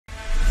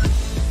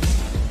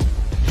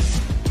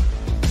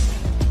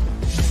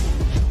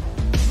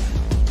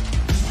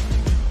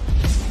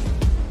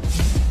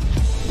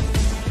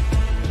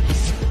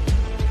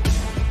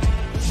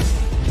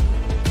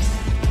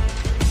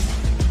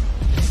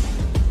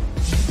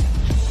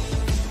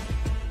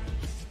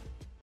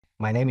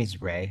My name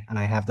is Ray, and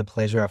I have the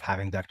pleasure of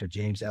having Dr.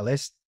 James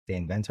Elist, the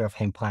inventor of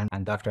Himplant,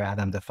 and Dr.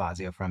 Adam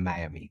Fazio from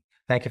Miami.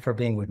 Thank you for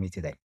being with me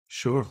today.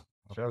 Sure.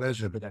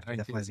 Pleasure. Dr.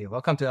 Thank you. Fazio,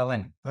 welcome to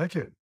LN. Thank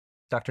you.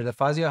 Dr.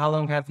 Fazio, how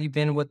long have you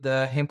been with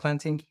the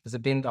Himplant team? Has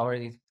it been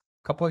already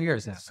a couple of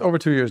years now? It's over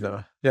 2 years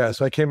now. Yeah.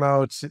 So I came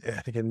out, I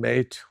think in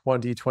May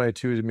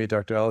 2022 to meet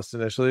Dr. Ellis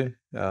initially.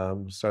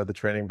 Started the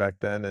training back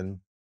then, and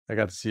I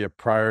got to see a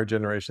prior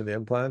generation of the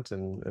implant,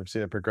 and I've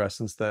seen it progress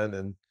since then.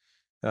 And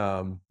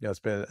it's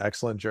been an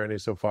excellent journey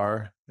so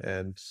far.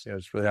 And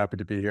just really happy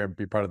to be here and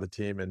be part of the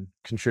team and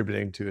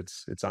contributing to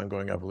its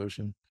ongoing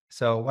evolution.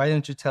 So why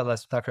don't you tell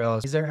us, Dr.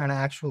 Ellis, is there an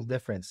actual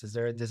difference? Is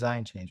there a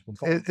design change?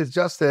 It's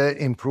just an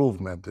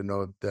improvement,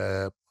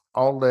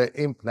 all the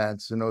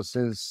implants,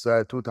 since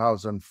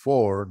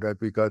 2004 that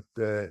we got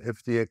the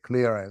FDA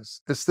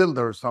clearance. Still,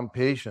 there are some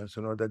patients,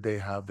 that they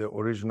have the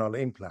original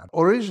implant.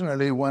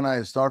 Originally, when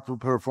I started to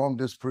perform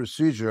this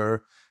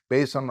procedure,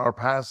 based on our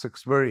past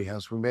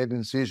experience, we made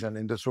incision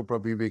in the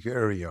suprapubic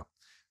area.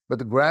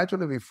 But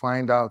gradually, we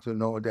find out,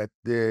 that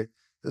the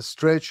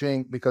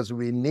stretching, because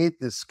we need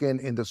the skin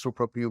in the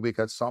suprapubic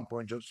at some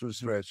point just to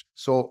stretch.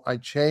 So I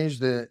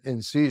changed the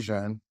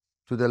incision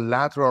to the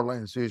lateral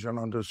incision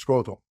on the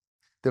scrotum.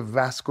 The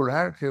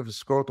vascularity of the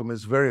scrotum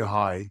is very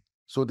high,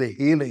 so the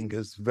healing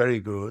is very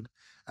good.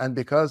 And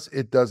because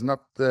it does not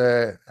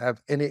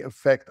have any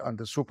effect on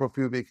the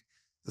suprapubic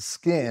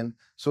skin,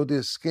 so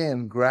the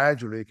skin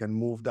gradually can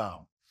move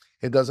down.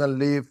 It doesn't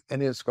leave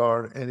any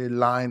scar, any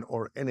line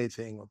or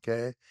anything,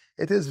 okay?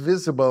 It is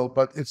visible,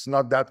 but it's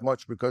not that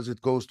much because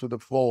it goes to the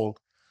fold,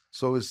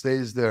 so it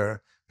stays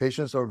there.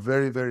 Patients are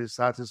very, very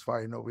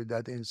satisfied, with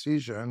that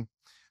incision.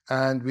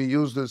 And we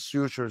use the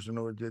sutures,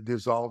 it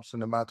dissolves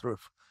in a matter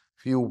of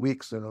few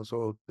weeks,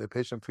 so the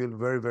patient feels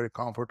very, very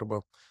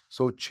comfortable.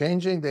 So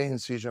changing the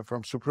incision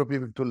from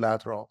suprapubic to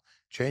lateral,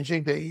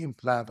 changing the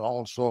implant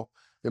also,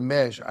 the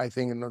mesh, I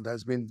think,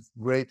 that's been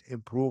great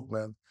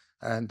improvement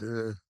and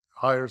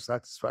higher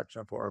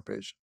satisfaction for our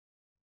patient.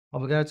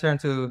 Well, we're going to turn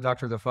to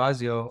Dr.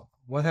 Fazio.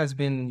 What has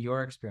been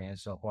your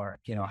experience so far?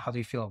 How do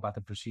you feel about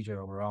the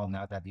procedure overall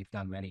now that you've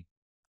done many?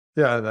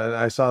 Yeah, and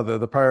I saw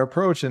the prior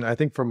approach, and I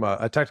think from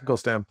a technical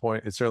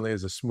standpoint, it certainly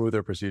is a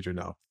smoother procedure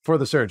now for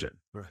the surgeon.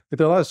 Right. But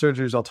there are a lot of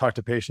surgeries I'll talk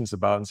to patients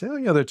about and say,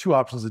 there are two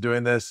options of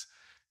doing this.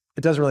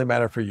 It doesn't really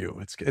matter for you.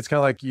 It's kind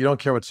of like you don't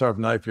care what sort of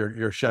knife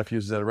your chef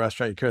uses at a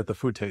restaurant. You care that the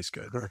food tastes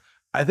good. Sure.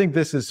 I think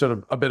this is sort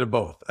of a bit of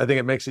both. I think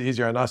it makes it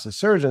easier on us as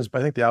surgeons, but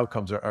I think the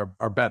outcomes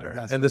are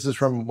better. And this is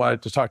from what I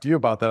just talked to you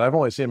about, that I've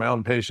only seen my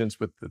own patients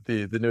with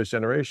the newest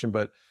generation,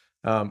 but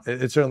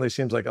it certainly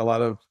seems like a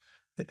lot of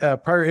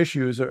prior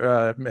issues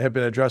have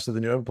been addressed with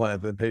the new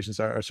implant. The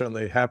patients are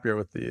certainly happier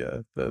with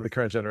the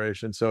current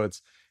generation. So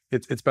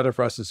it's better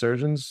for us as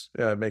surgeons,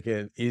 making it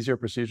an easier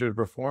procedure to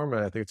perform.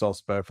 And I think it's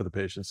also better for the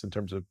patients in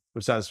terms of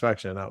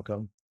satisfaction and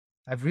outcome.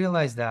 I've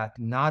realized that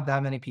not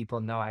that many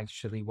people know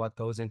actually what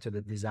goes into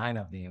the design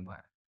of the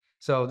implant.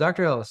 So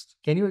Dr. Ellis,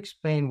 can you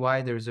explain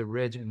why there's a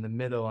ridge in the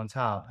middle on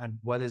top and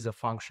what is the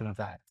function of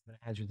that?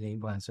 As you the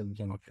implant, so we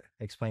can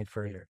explain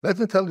further. Let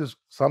me tell you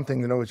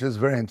something, which is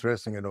very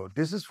interesting.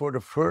 This is for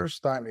the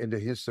first time in the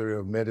history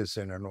of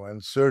medicine,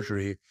 and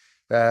surgery,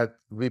 that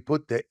we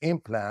put the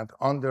implant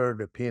under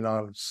the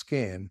penile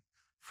skin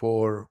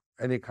for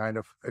any kind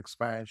of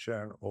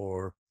expansion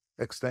or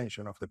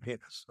extension of the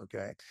penis,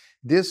 okay?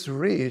 This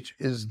ridge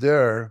is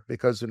there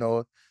because,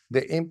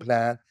 the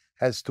implant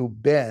has to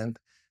bend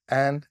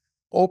and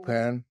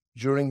open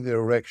during the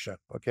erection,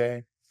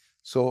 okay?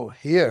 So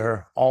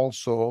here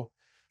also,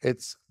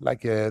 it's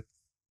like a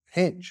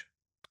hinge.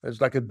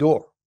 It's like a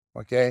door,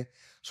 okay?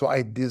 So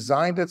I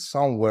designed it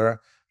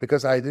somewhere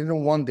because I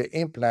didn't want the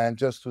implant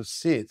just to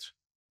sit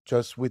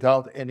just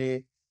without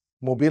any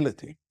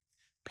mobility.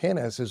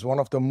 Penis is one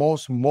of the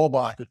most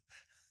mobile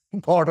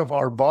part of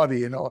our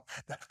body,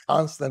 that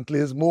constantly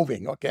is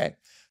moving, okay?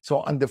 So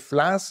on the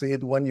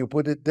flaccid, when you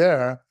put it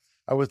there,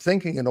 I was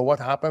thinking, what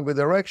happened with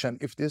erection?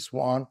 If this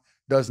one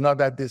does not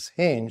at this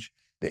hinge,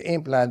 the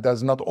implant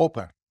does not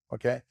open,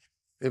 okay?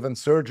 Even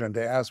surgeon,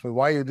 they ask me,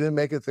 why you didn't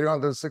make it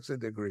 360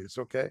 degrees,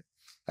 okay?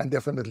 And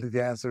definitely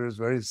the answer is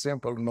very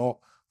simple, no.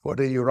 For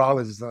the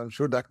urologist, I'm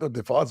sure Dr.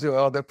 Fazio or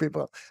other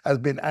people has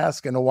been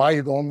asking, why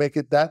you don't make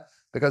it that?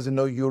 Because,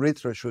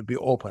 urethra should be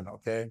open,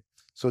 okay?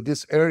 So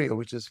this area,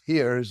 which is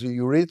here, is the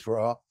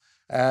urethra,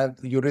 and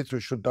the urethra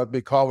should not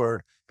be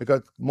covered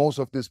because most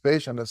of these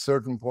patients, at a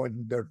certain point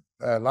in their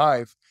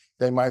life,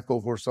 they might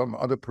go for some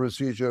other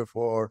procedure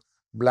for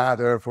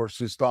bladder, for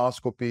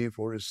cystoscopy,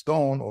 for a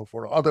stone, or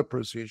for other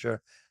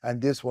procedure.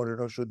 And this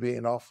one, should be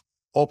enough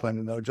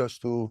open,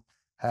 just to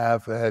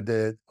have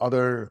the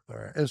other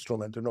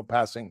instrument,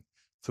 passing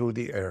through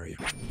the area.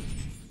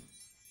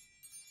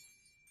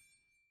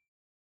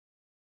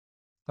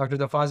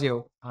 Dr.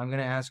 Fazio, I'm going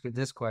to ask you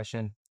this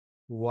question.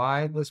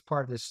 Why this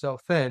part is so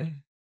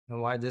thin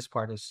and why this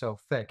part is so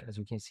thick, as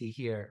we can see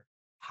here?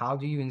 How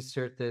do you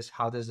insert this?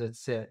 How does it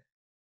sit?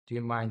 Do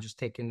you mind just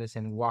taking this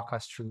and walk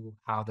us through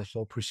how this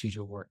whole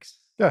procedure works?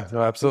 Yeah,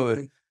 no,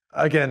 absolutely.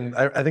 Again,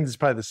 I think this is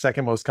probably the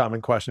second most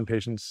common question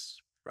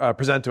patients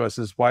present to us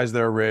is, why is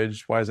there a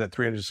ridge? Why is that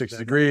 360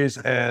 degrees?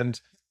 And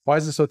why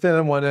is it so thin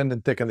on one end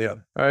and thick on the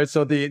other? All right,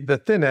 so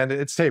the thin end,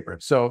 it's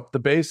tapered. So the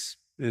base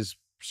is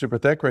super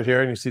thick right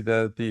here, and you see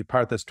the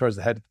part that's towards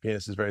the head of the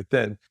penis is very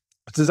thin.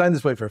 It's designed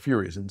this way for a few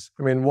reasons.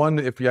 I mean, one,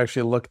 if you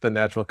actually look at the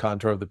natural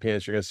contour of the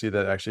penis, you're going to see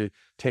that it actually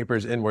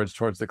tapers inwards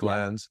towards the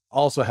glands.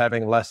 Also,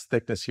 having less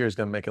thickness here is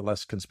going to make it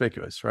less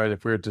conspicuous, right?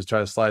 If we were to try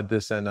to slide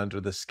this end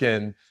under the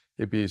skin,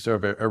 it'd be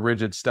sort of a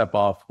rigid step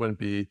off, wouldn't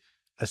be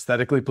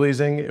aesthetically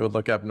pleasing. It would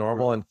look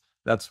abnormal. And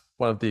that's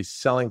one of the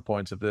selling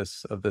points of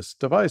this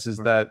device, is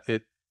that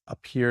it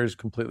appears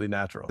completely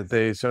natural.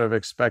 They sort of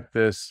expect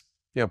this,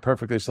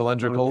 perfectly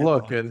cylindrical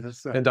look, and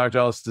Dr.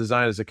 Ellis'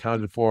 design is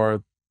accounted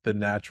for the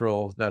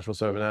natural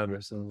sort of anatomy.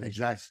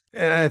 Exactly.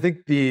 And I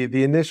think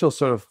the initial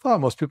sort of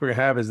thought most people are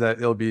gonna have is that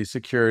it'll be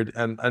secured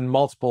and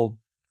multiple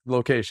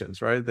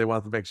locations, right? They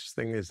want to make this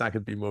thing, it's not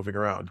going to be moving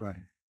around. Right.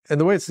 And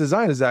the way it's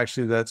designed is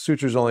actually that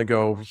sutures only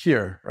go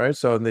here, right?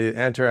 So in the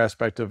anterior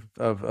aspect of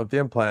the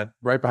implant,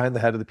 right behind the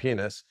head of the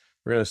penis,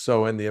 we're going to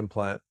sew in the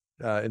implant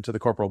into the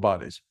corporal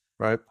bodies,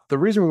 right? The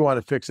reason we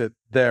want to fix it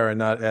there and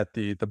not at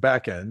the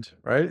back end,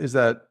 right, is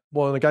that,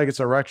 well, when the guy gets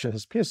an erection,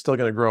 his penis is still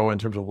going to grow in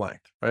terms of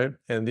length, right?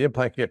 And the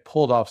implant can get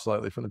pulled off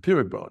slightly from the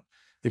pubic bone.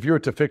 If you were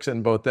to fix it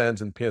in both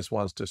ends and the penis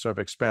wants to sort of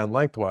expand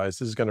lengthwise,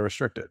 this is going to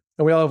restrict it.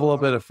 And we all have a little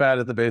bit of fat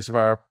at the base of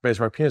our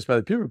penis by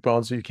the pubic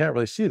bone, so you can't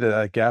really see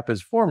that gap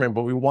is forming,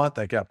 but we want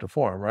that gap to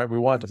form, right? We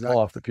want to pull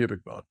off the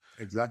pubic bone.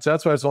 Exactly. So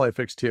that's why it's only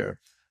fixed here.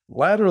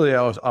 Laterally, I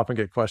always often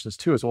get questions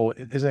too, is, well,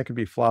 isn't it going to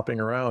be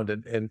flopping around?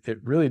 And it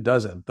really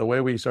doesn't. The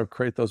way we sort of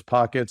create those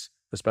pockets,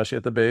 especially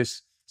at the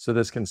base, so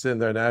this can sit in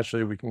there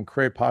naturally, we can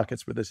create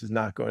pockets where this is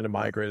not going to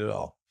migrate at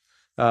all.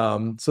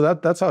 So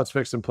that's how it's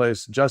fixed in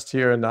place, just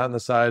here, not in the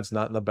sides,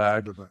 not in the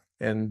back.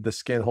 And the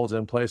skin holds it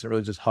in place. It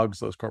really just hugs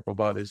those corporal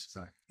bodies.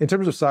 In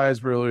terms of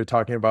size, we're really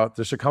talking about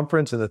the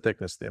circumference and the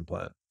thickness of the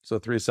implant. So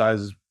 3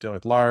 sizes, dealing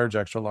with large,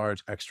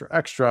 extra,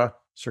 extra.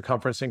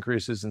 Circumference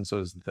increases, and so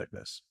does the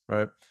thickness,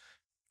 right?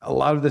 A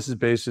lot of this is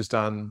based just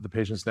on the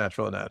patient's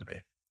natural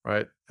anatomy,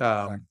 right?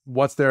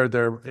 What's their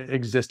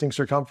existing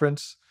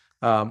circumference?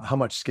 How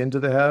much skin do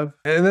they have?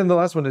 And then the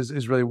last one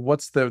is really,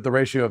 what's the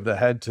ratio of the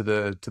head to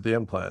the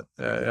implant?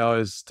 I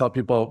always tell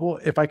people, well,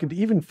 if I could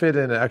even fit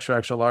in an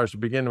extra large to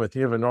begin with,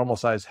 you have a normal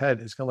size head,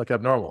 it's going to look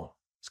abnormal.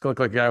 It's going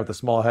to look like a guy with a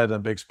small head and a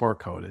big sport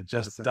coat. It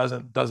just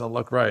doesn't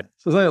look right.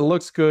 So something that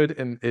looks good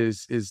and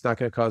is not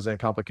going to cause any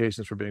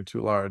complications for being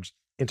too large.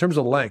 In terms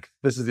of length,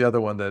 this is the other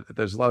one that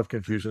there's a lot of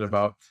confusion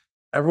about.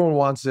 Everyone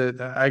wants it.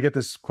 I get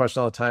this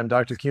question all the time,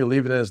 doctor, can you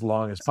leave it in as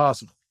long as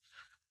possible?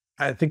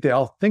 I think they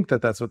all think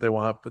that that's what they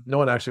want, but no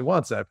one actually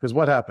wants that, because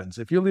what happens?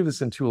 If you leave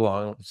this in too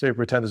long, say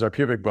pretend there's our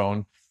pubic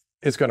bone,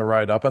 it's going to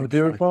ride up on the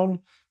pubic bone.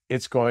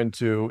 It's going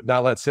to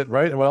not let it sit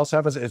right. And what else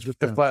happens? It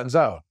flattens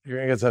out. You're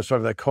going to get sort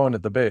of that cone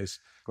at the base.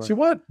 So you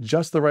want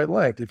just the right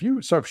length. If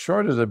you sort of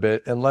short it a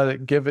bit and let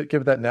it give it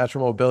that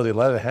natural mobility,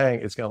 let it hang,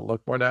 it's going to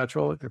look more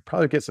natural. You'll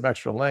probably get some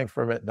extra length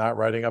from it not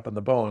riding up on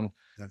the bone.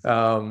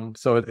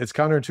 So it's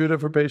counterintuitive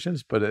for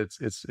patients, but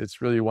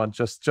it's really, you want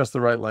just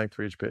the right length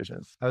for each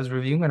patient. I was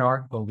reviewing an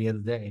article the other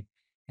day,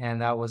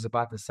 and that was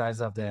about the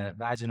size of the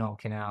vaginal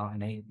canal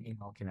and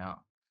anal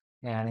canal.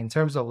 And in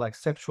terms of like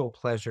sexual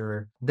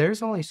pleasure,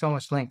 there's only so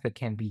much length that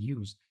can be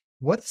used.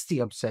 What's the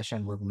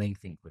obsession with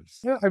length increase?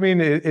 Yeah, I mean,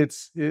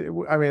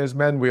 I mean, as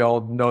men, we all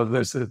know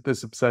this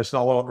obsession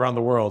all around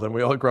the world, and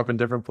we all grew up in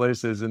different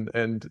places.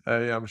 And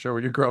I'm sure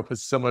where you grew up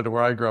is similar to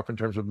where I grew up in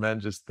terms of men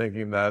just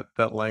thinking that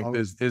length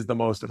is the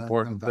most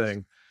important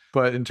thing.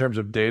 But in terms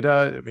of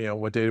data,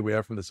 what data we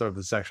have from the sort of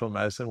the sexual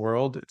medicine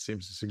world, it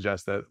seems to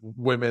suggest that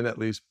women at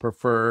least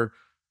prefer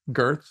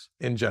girth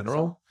in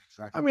general.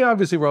 Exactly. I mean,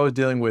 obviously, we're always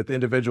dealing with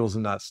individuals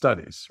and not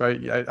studies,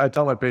 right? I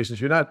tell my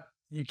patients,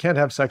 you can't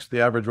have sex with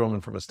the average woman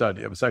from a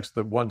study. You have sex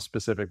with one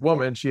specific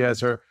woman. She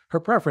has her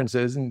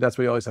preferences, and that's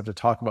why you always have to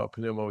talk about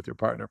pneuma with your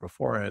partner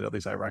beforehand. At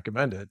least I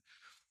recommend it.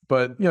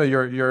 But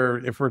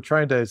if we're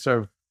trying to sort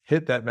of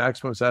hit that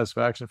maximum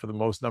satisfaction for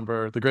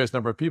the greatest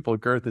number of people,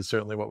 girth is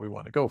certainly what we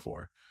want to go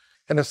for.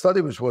 And a study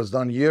which was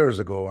done years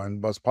ago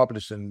and was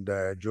published in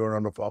the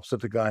Journal of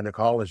Obstetric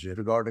Gynecology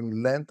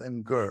regarding length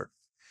and girth,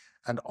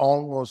 and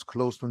almost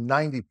close to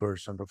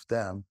 90% of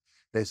them,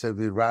 they said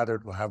we'd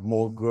rather have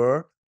more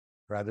girth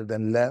rather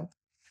than length,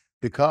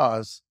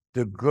 because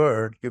the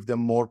girth gives them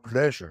more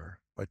pleasure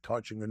by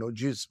touching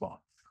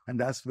G-spot. And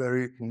that's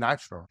very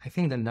natural. I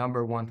think the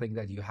number one thing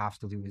that you have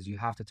to do is you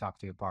have to talk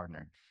to your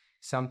partner.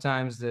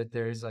 Sometimes that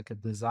there is like a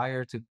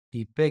desire to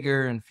be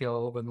bigger and feel a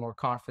little bit more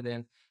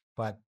confident,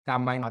 but that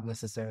might not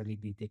necessarily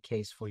be the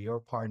case for your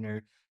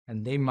partner,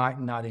 and they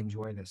might not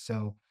enjoy this.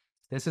 So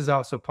this is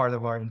also part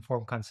of our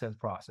informed consent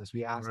process.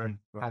 We ask them,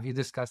 have you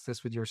discussed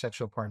this with your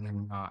sexual partner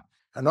or not?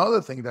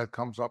 Another thing that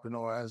comes up,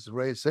 as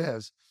Ray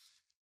says,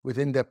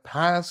 within the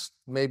past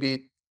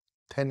maybe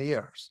 10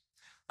 years,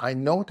 I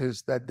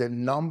noticed that the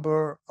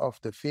number of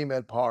the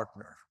female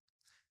partner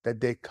that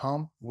they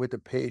come with the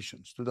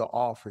patients to the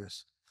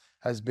office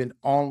has been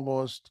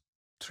almost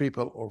 3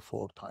 or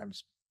 4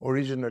 times.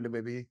 Originally,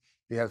 maybe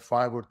we had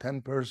 5 or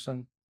 10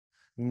 person.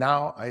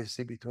 Now I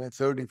see between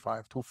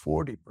 35 to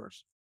 40%.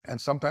 And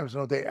sometimes,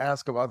 they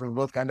ask about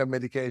what kind of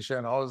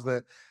medication, how's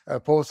the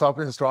post-op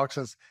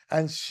instructions,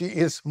 and she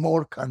is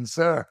more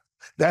concerned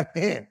than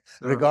me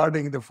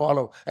regarding the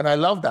follow. And I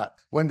love that.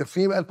 When the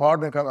female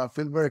partner comes, I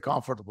feel very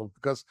comfortable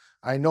because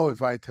I know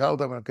if I tell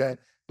them, okay,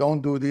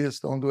 don't do this,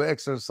 don't do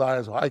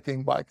exercise,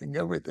 hiking, biking,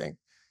 everything,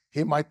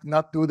 he might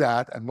not do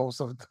that. And most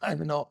of the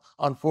time,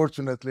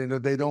 unfortunately,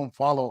 they don't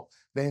follow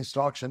the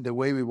instruction the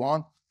way we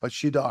want, but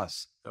she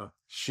does.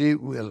 She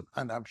will,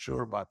 and I'm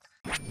sure about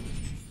it.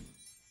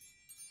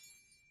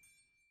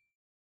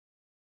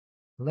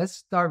 Let's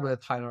start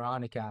with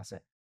hyaluronic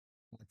acid.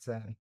 It's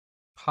a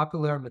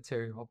popular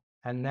material,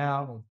 and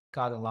now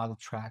got a lot of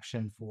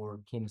traction for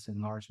penis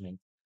enlargement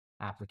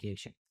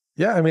application.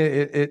 Yeah, I mean,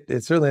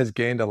 it certainly has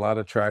gained a lot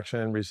of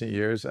traction in recent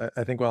years.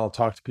 I think when I'll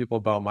talk to people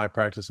about my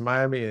practice in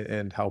Miami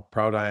and how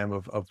proud I am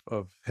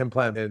of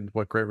Himplant and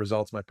what great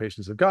results my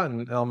patients have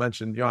gotten, and I'll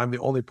mention, I'm the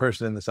only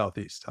person in the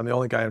Southeast. I'm the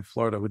only guy in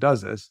Florida who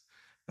does this.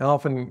 And I'll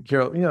often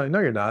hear, no,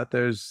 you're not.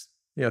 There's,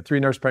 3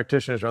 nurse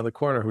practitioners around the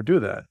corner who do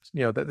that.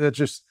 That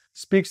just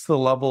speaks to the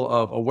level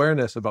of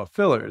awareness about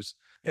fillers.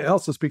 It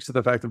also speaks to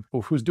the fact of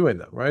who's doing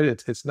them, right?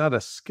 It's not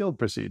a skilled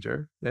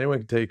procedure. Anyone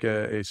can take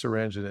a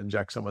syringe and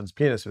inject someone's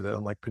penis with it,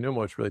 unlike pneumo,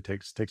 which really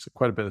takes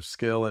quite a bit of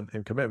skill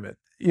and commitment.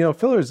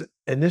 Fillers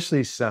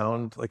initially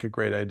sound like a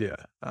great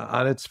idea.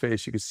 On its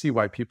face, you can see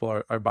why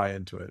people are buy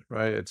into it,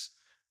 right? It's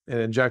an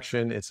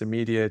injection, it's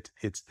immediate,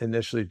 it's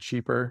initially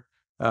cheaper,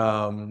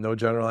 no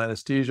general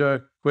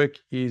anesthesia, quick,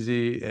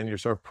 easy, and you're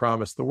sort of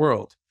promised the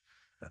world.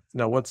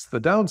 Now, what's the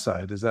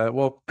downside is that,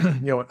 well,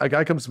 a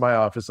guy comes to my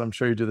office, I'm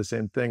sure you do the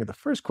same thing. The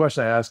first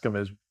question I ask him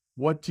is,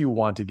 what do you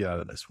want to get out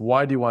of this?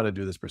 Why do you want to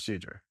do this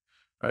procedure?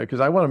 Right? Because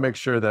I want to make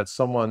sure that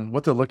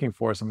what they're looking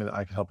for is something that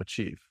I can help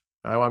achieve.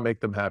 I want to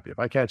make them happy. If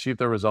I can't achieve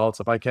their results,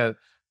 if I can't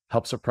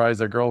help surprise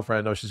their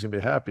girlfriend, know she's going to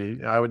be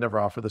happy, I would never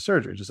offer the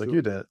surgery, just like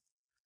you did.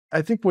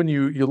 I think when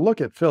you look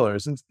at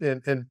fillers,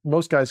 and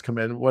most guys come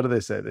in, what do they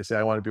say? They say,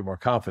 I want to be more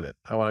confident.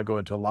 I want to go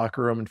into a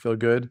locker room and feel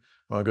good.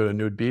 I want to go to a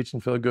nude beach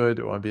and feel good.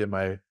 I want to be in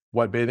my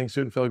wet bathing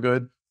suit and feel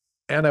good.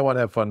 And I want to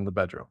have fun in the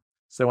bedroom.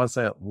 So they want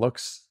something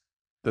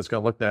that's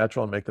going to look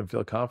natural and make them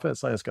feel confident,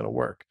 something that's going to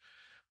work.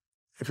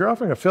 If you're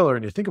offering a filler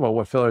and you think about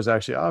what fillers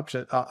actually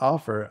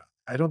offer,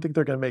 I don't think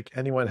they're going to make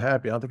anyone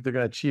happy. I don't think they're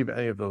going to achieve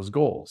any of those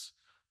goals,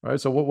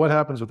 right? So what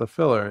happens with a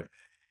filler?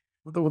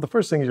 The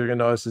first thing you're going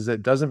to notice is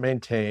it doesn't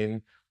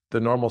maintain the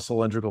normal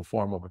cylindrical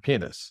form of a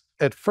penis.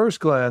 At first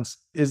glance,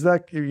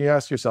 you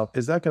ask yourself,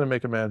 is that going to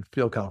make a man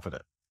feel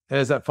confident? And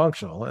is that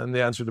functional? And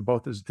the answer to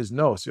both is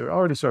no. So you're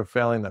already sort of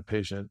failing that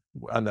patient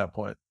on that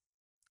point.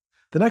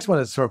 The next one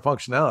is sort of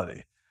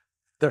functionality.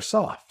 They're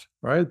soft,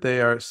 right?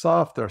 They are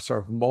soft. They're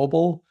sort of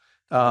mobile.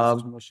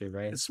 It's smushy,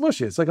 right? It's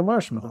smushy. It's like a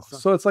marshmallow.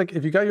 So it's like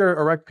if you got your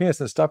erect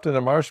penis and stuffed in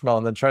a marshmallow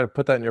and then try to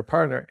put that in your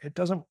partner, it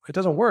doesn't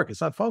work.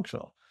 It's not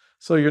functional.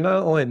 So you're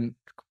not only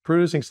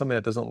producing something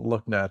that doesn't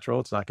look natural,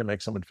 it's not going to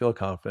make someone feel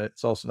confident.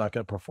 It's also not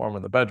going to perform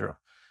in the bedroom.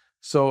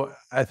 So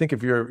I think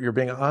if you're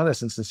being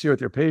honest and sincere with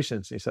your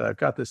patients, and you said, I've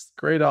got this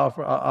great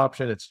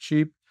option, it's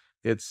cheap,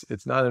 it's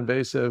not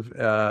invasive.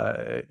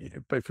 But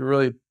if you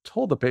really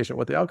told the patient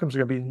what the outcomes are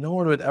going to be, no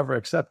one would ever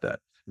accept that.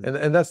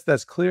 And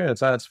that's clear and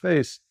it's on its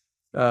face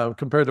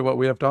compared to what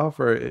we have to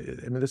offer.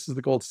 I mean, this is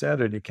the gold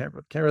standard. You can't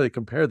really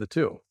compare the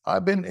two.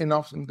 I've been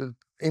enough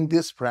in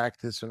this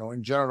practice,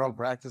 in general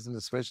practice, and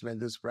especially in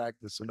this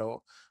practice,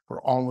 for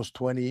almost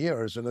 20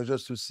 years,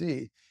 just to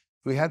see.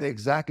 We had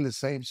exactly the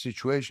same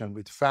situation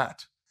with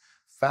fat.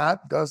 Fat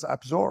does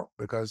absorb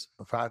because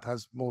fat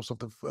has most of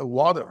the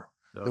water.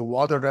 Yep. The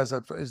water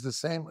is the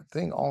same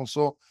thing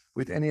also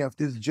with any of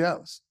these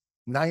gels.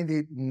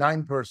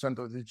 99%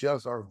 of the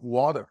gels are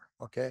water,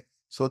 okay?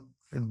 So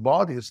the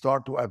body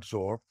start to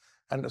absorb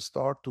and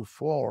start to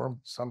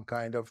form some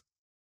kind of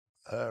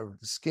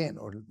skin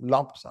or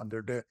lumps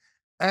under there.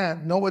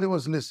 And nobody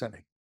was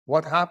listening.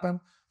 What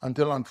happened?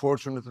 Until,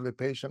 unfortunately, the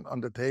patient on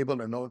the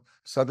table,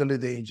 suddenly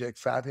they inject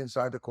fat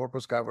inside the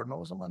corpus cavern.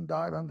 Someone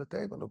died on the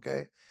table,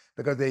 okay?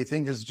 Because they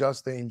think it's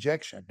just the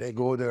injection. They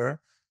go there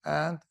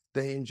and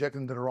they inject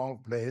in the wrong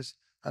place,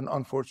 and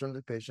unfortunately,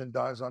 the patient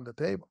dies on the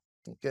table,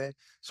 okay?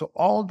 So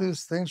all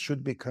these things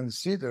should be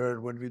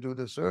considered when we do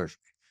the surgery.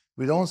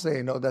 We don't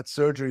say, that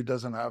surgery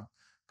doesn't have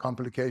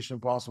complication,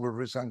 possible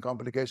risk and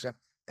complication.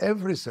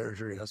 Every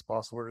surgery has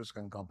possible risk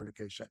and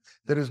complication.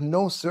 There is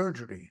no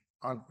surgery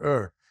on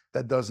earth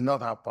that does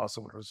not have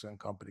possible risk and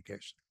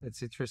complication.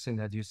 It's interesting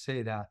that you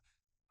say that.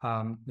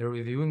 They're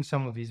reviewing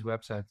some of these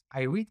websites.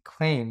 I read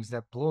claims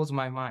that blows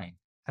my mind.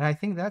 And I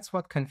think that's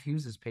what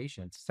confuses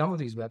patients. Some of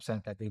these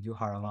websites that they do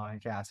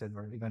hyaluronic acid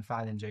or even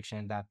fat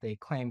injection that they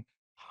claim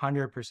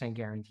 100%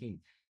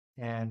 guaranteed.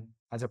 And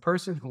as a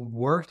person who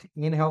worked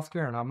in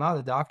healthcare, and I'm not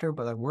a doctor,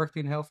 but I worked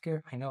in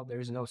healthcare, I know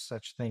there's no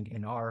such thing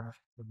in our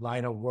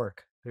line of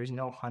work. There's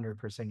no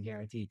 100%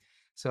 guarantee.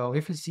 So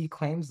if you see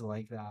claims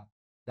like that,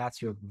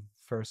 that's your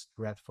first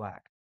red flag.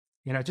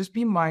 Just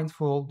be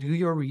mindful, do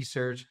your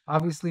research.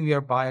 Obviously, we are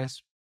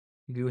biased.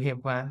 We do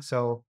Himplant,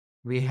 so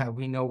we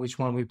know which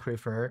one we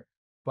prefer.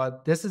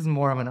 But this is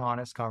more of an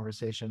honest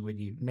conversation with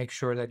you. Make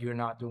sure that you're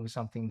not doing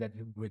something that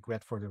you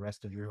regret for the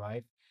rest of your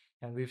life.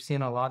 And we've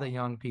seen a lot of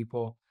young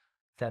people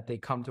that they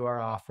come to our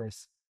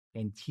office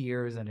in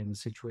tears and in a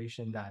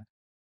situation that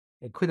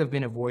it could have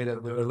been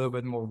avoided with a little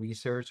bit more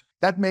research.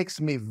 That makes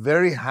me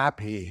very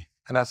happy,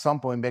 and at some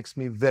point makes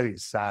me very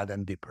sad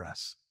and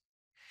depressed.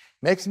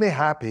 Makes me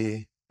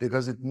happy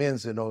because it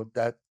means,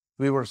 that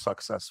we were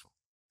successful.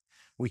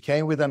 We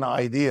came with an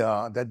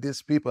idea that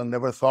these people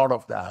never thought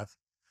of that.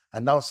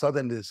 And now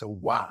suddenly they say,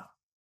 wow,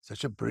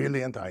 such a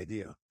brilliant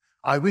idea.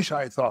 I wish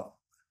I thought,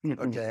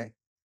 okay?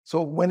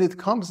 So when it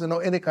comes,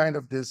 any kind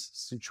of this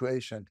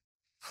situation,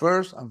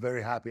 first, I'm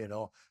very happy,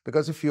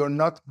 because if you're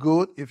not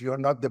good, if you're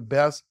not the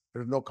best,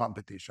 there's no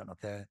competition,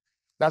 okay?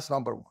 That's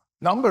number one.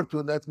 Number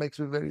two, that makes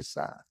me very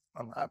sad.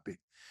 I'm happy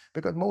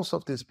because most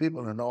of these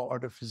people, are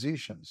the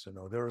physicians,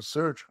 they're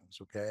surgeons,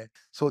 okay?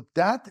 So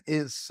that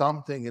is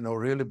something,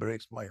 really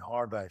breaks my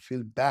heart. I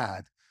feel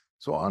bad.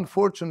 So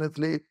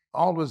unfortunately,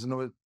 always,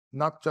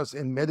 not just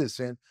in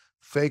medicine,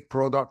 fake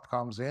product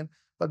comes in,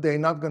 but they're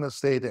not going to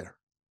stay there.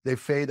 They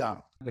fade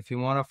out. If you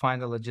want to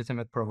find a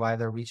legitimate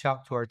provider, reach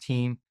out to our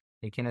team.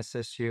 They can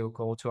assist you.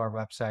 Go to our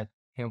website,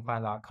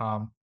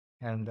 himplant.com,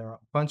 and there are a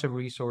bunch of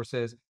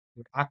resources.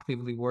 We're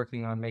actively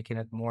working on making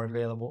it more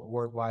available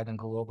worldwide and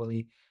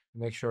globally to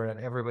make sure that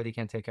everybody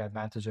can take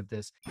advantage of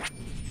this.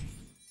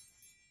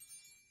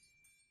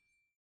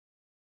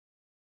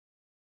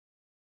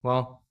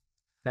 Well,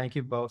 thank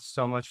you both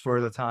so much for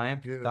the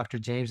time. Dr.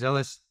 James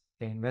Elist,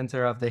 the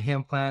inventor of the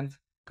Himplant.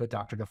 Good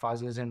Dr.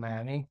 Fazio is in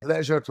Miami.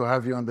 Pleasure to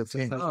have you on the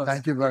team.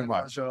 Thank you very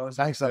much.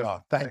 Thanks a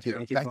lot. Thank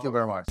you. Thank you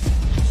very much.